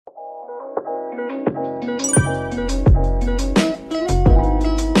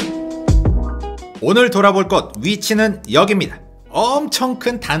오늘 돌아볼 곳 위치는 여기입니다. 엄청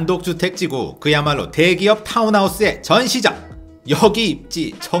큰 단독주택지구, 그야말로 대기업 타운하우스의 전시장. 여기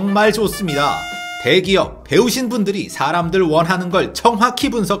입지 정말 좋습니다. 대기업 배우신 분들이 사람들 원하는 걸 정확히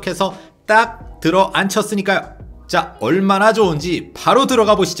분석해서 딱 들어 앉혔으니까요. 자, 얼마나 좋은지 바로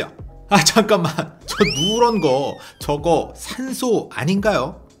들어가 보시죠. 아, 잠깐만, 저 누런 거 저거 산소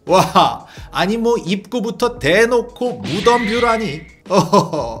아닌가요? 와, 아니 뭐 입구부터 대놓고 무덤뷰라니.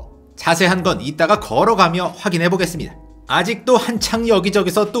 어허허. 자세한 건 이따가 걸어가며 확인해 보겠습니다. 아직도 한창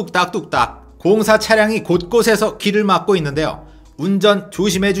여기저기서 뚝딱뚝딱 공사 차량이 곳곳에서 길을 막고 있는데요. 운전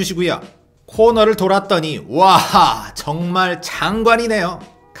조심해 주시고요. 코너를 돌았더니 와, 정말 장관이네요.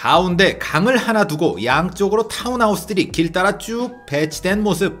 가운데 강을 하나 두고 양쪽으로 타운하우스들이 길 따라 쭉 배치된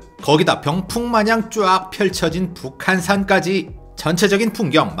모습, 거기다 병풍마냥 쫙 펼쳐진 북한산까지. 전체적인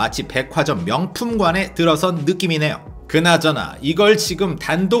풍경 마치 백화점 명품관에 들어선 느낌이네요. 그나저나 이걸 지금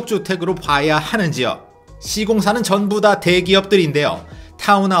단독주택으로 봐야 하는지요? 시공사는 전부 다 대기업들인데요.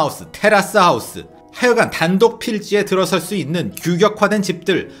 타운하우스, 테라스하우스, 하여간 단독 필지에 들어설 수 있는 규격화된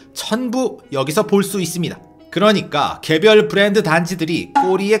집들 전부 여기서 볼 수 있습니다. 그러니까 개별 브랜드 단지들이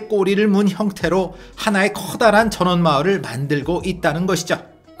꼬리에 꼬리를 문 형태로 하나의 커다란 전원마을을 만들고 있다는 것이죠.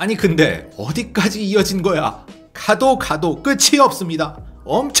 아니 근데 어디까지 이어진 거야? 가도 끝이 없습니다.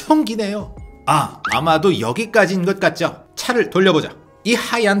 엄청 기네요. 아, 아마도 여기까지인 것 같죠? 차를 돌려보자. 이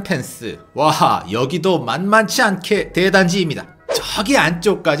하얀 펜스, 와, 여기도 만만치 않게 대단지입니다. 저기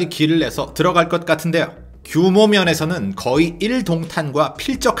안쪽까지 길을 내서 들어갈 것 같은데요. 규모 면에서는 거의 1동탄과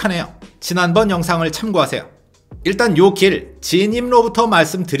필적하네요. 지난번 영상을 참고하세요. 일단 요 길 진입로부터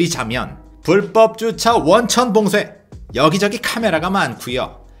말씀드리자면 불법 주차 원천 봉쇄, 여기저기 카메라가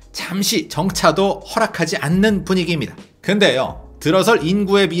많고요. 잠시 정차도 허락하지 않는 분위기입니다. 근데요, 들어설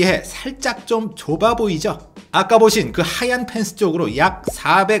인구에 비해 살짝 좀 좁아 보이죠? 아까 보신 그 하얀 펜스 쪽으로 약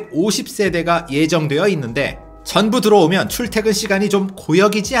 450세대가 예정되어 있는데 전부 들어오면 출퇴근 시간이 좀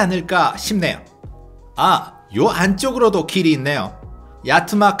고역이지 않을까 싶네요. 아, 요 안쪽으로도 길이 있네요.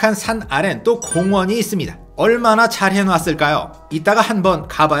 야트막한 산 아래는 또 공원이 있습니다. 얼마나 잘 해놨을까요? 이따가 한번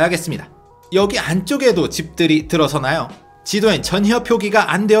가봐야겠습니다. 여기 안쪽에도 집들이 들어서나요? 지도엔 전혀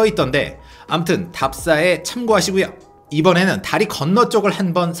표기가 안 되어 있던데 암튼 답사에 참고하시고요. 이번에는 다리 건너 쪽을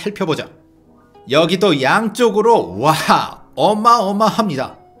한번 살펴보죠. 여기도 양쪽으로 와,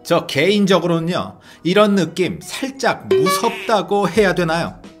 어마어마합니다. 저 개인적으로는요, 이런 느낌 살짝 무섭다고 해야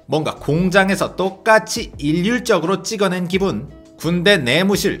되나요? 뭔가 공장에서 똑같이 일률적으로 찍어낸 기분, 군대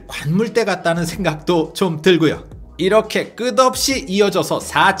내무실 관물대 같다는 생각도 좀 들고요. 이렇게 끝없이 이어져서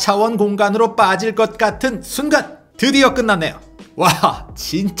 4차원 공간으로 빠질 것 같은 순간 드디어 끝났네요. 와,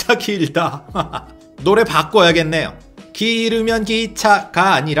 진짜 길다. 노래 바꿔야겠네요. 길으면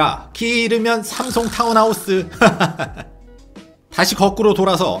기차가 아니라 길으면 삼성 타운하우스. 다시 거꾸로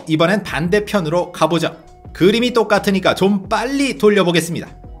돌아서 이번엔 반대편으로 가보죠. 그림이 똑같으니까 좀 빨리 돌려보겠습니다.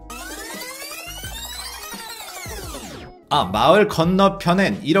 아, 마을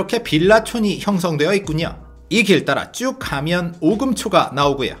건너편엔 이렇게 빌라촌이 형성되어 있군요. 이 길 따라 쭉 가면 오금초가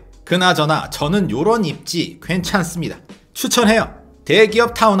나오고요. 그나저나 저는 요런 입지 괜찮습니다. 추천해요.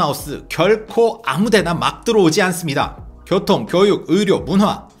 대기업 타운하우스 결코 아무데나 막 들어오지 않습니다. 교통, 교육, 의료,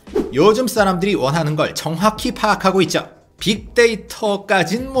 문화, 요즘 사람들이 원하는 걸 정확히 파악하고 있죠.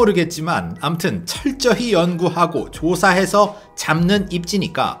 빅데이터까진 모르겠지만 암튼 철저히 연구하고 조사해서 잡는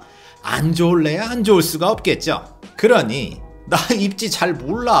입지니까 안 좋을래야 안 좋을 수가 없겠죠. 그러니 나 입지 잘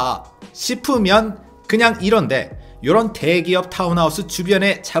몰라 싶으면 그냥 이런데 요런 대기업 타운하우스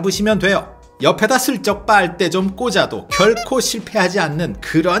주변에 잡으시면 돼요. 옆에다 슬쩍 빨대 좀 꽂아도 결코 실패하지 않는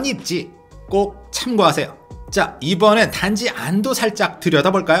그런 입지 꼭 참고하세요. 자, 이번엔 단지 안도 살짝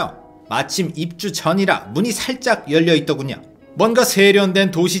들여다볼까요? 마침 입주 전이라 문이 살짝 열려있더군요. 뭔가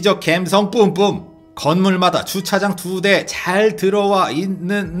세련된 도시적 감성 뿜뿜. 건물마다 주차장 2대 잘 들어와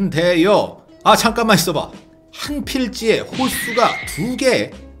있는데요. 아, 잠깐만 있어봐. 한 필지에 호수가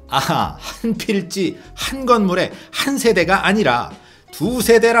 2개. 아하, 한 필지 한 건물에 한 세대가 아니라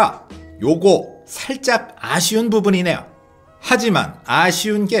 2세대라. 요거 살짝 아쉬운 부분이네요. 하지만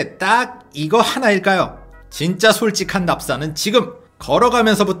아쉬운 게 딱 이거 하나일까요? 진짜 솔직한 답사는 지금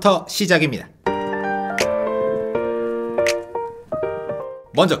걸어가면서부터 시작입니다.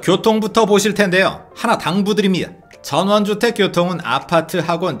 먼저 교통부터 보실 텐데요. 하나 당부드립니다. 전원주택 교통은 아파트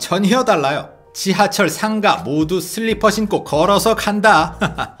학원 전혀 달라요. 지하철, 상가 모두 슬리퍼 신고 걸어서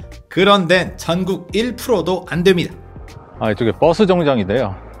간다. 그런 데는 전국 1%도 안 됩니다. 아, 이쪽에 버스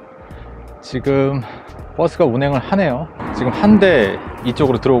정류장인데요. 지금 버스가 운행을 하네요. 지금 한 대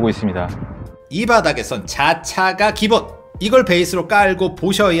이쪽으로 들어오고 있습니다. 이 바닥에선 자차가 기본. 이걸 베이스로 깔고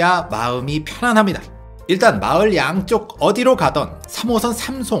보셔야 마음이 편안합니다. 일단 마을 양쪽 어디로 가던 3호선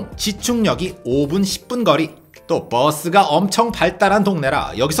삼송 지축역이 5분 10분 거리, 또 버스가 엄청 발달한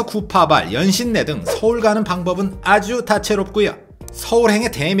동네라 여기서 구파발, 연신내 등 서울 가는 방법은 아주 다채롭고요.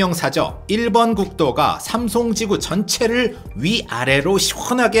 서울행의 대명사죠. 1번 국도가 삼송지구 전체를 위아래로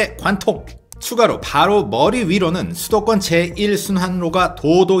시원하게 관통. 추가로 바로 머리 위로는 수도권 제1순환로가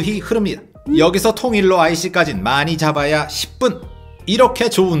도도히 흐릅니다. 여기서 통일로 IC까진 많이 잡아야 10분. 이렇게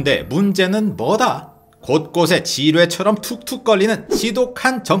좋은데 문제는 뭐다? 곳곳에 지뢰처럼 툭툭 걸리는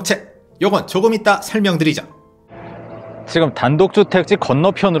지독한 정책. 요건 조금 이따 설명드리죠. 지금 단독주택지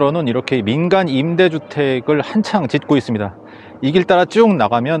건너편으로는 이렇게 민간 임대주택을 한창 짓고 있습니다. 이 길 따라 쭉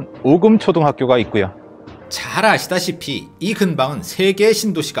나가면 오금초등학교가 있고요. 잘 아시다시피 이 근방은 세 개의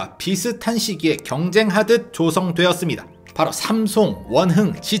신도시가 비슷한 시기에 경쟁하듯 조성되었습니다. 바로 삼송,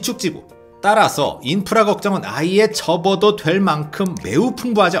 원흥, 지축지구. 따라서 인프라 걱정은 아예 접어도 될 만큼 매우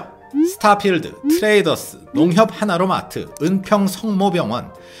풍부하죠. 스타필드, 트레이더스, 농협 하나로마트, 은평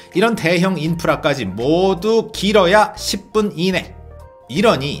성모병원, 이런 대형 인프라까지 모두 길어야 10분 이내.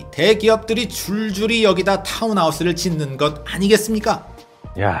 이러니 대기업들이 줄줄이 여기다 타운하우스를 짓는 것 아니겠습니까?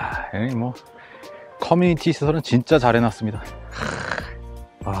 야, 뭐 커뮤니티 시설은 진짜 잘 해놨습니다.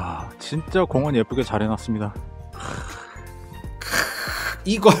 진짜 공원 예쁘게 잘 해놨습니다.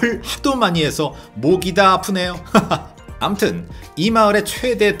 이걸 하도 많이 해서 목이 다 아프네요. 암튼 이 마을의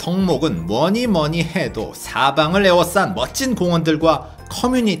최대 덕목은 뭐니 해도 사방을 에워싼 멋진 공원들과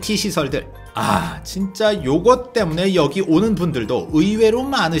커뮤니티 시설들. 진짜 요것 때문에 여기 오는 분들도 의외로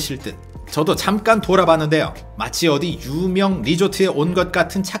많으실 듯. 저도 잠깐 돌아봤는데요, 마치 어디 유명 리조트에 온 것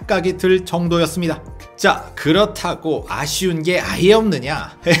같은 착각이 들 정도였습니다. 자, 그렇다고 아쉬운 게 아예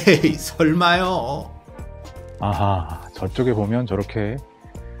없느냐? 에이, 설마요. 아하, 저쪽에 보면 저렇게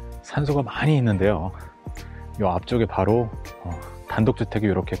산소가 많이 있는데요, 요 앞쪽에 바로 단독주택이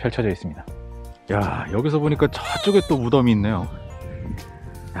이렇게 펼쳐져 있습니다. 야, 여기서 보니까 저쪽에 또 무덤이 있네요.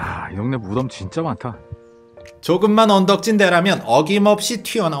 야, 이 동네 무덤 진짜 많다. 조금만 언덕진 데라면 어김없이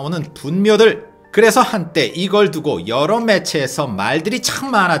튀어나오는 분묘들. 그래서 한때 이걸 두고 여러 매체에서 말들이 참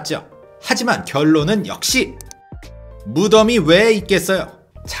많았죠. 하지만 결론은 역시 무덤이 왜 있겠어요?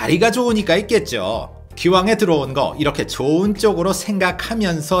 자리가 좋으니까 있겠죠. 기왕에 들어온 거 이렇게 좋은 쪽으로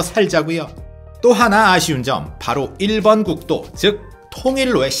생각하면서 살자고요. 또 하나 아쉬운 점, 바로 1번 국도, 즉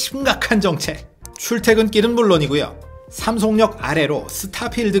통일로의 심각한 정체. 출퇴근길은 물론이고요, 삼송역 아래로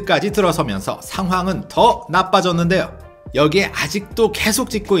스타필드까지 들어서면서 상황은 더 나빠졌는데요. 여기에 아직도 계속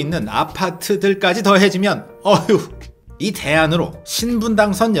짓고 있는 아파트들까지 더해지면 이 대안으로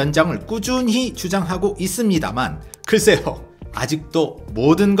신분당선 연장을 꾸준히 주장하고 있습니다만 글쎄요, 아직도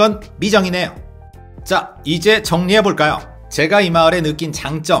모든 건 미정이네요. 자, 이제 정리해볼까요? 제가 이 마을에 느낀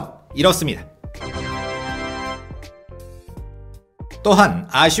장점 이렇습니다. 또한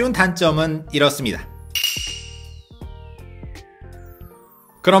아쉬운 단점은 이렇습니다.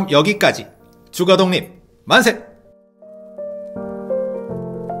 그럼 여기까지. 주거독립 만세!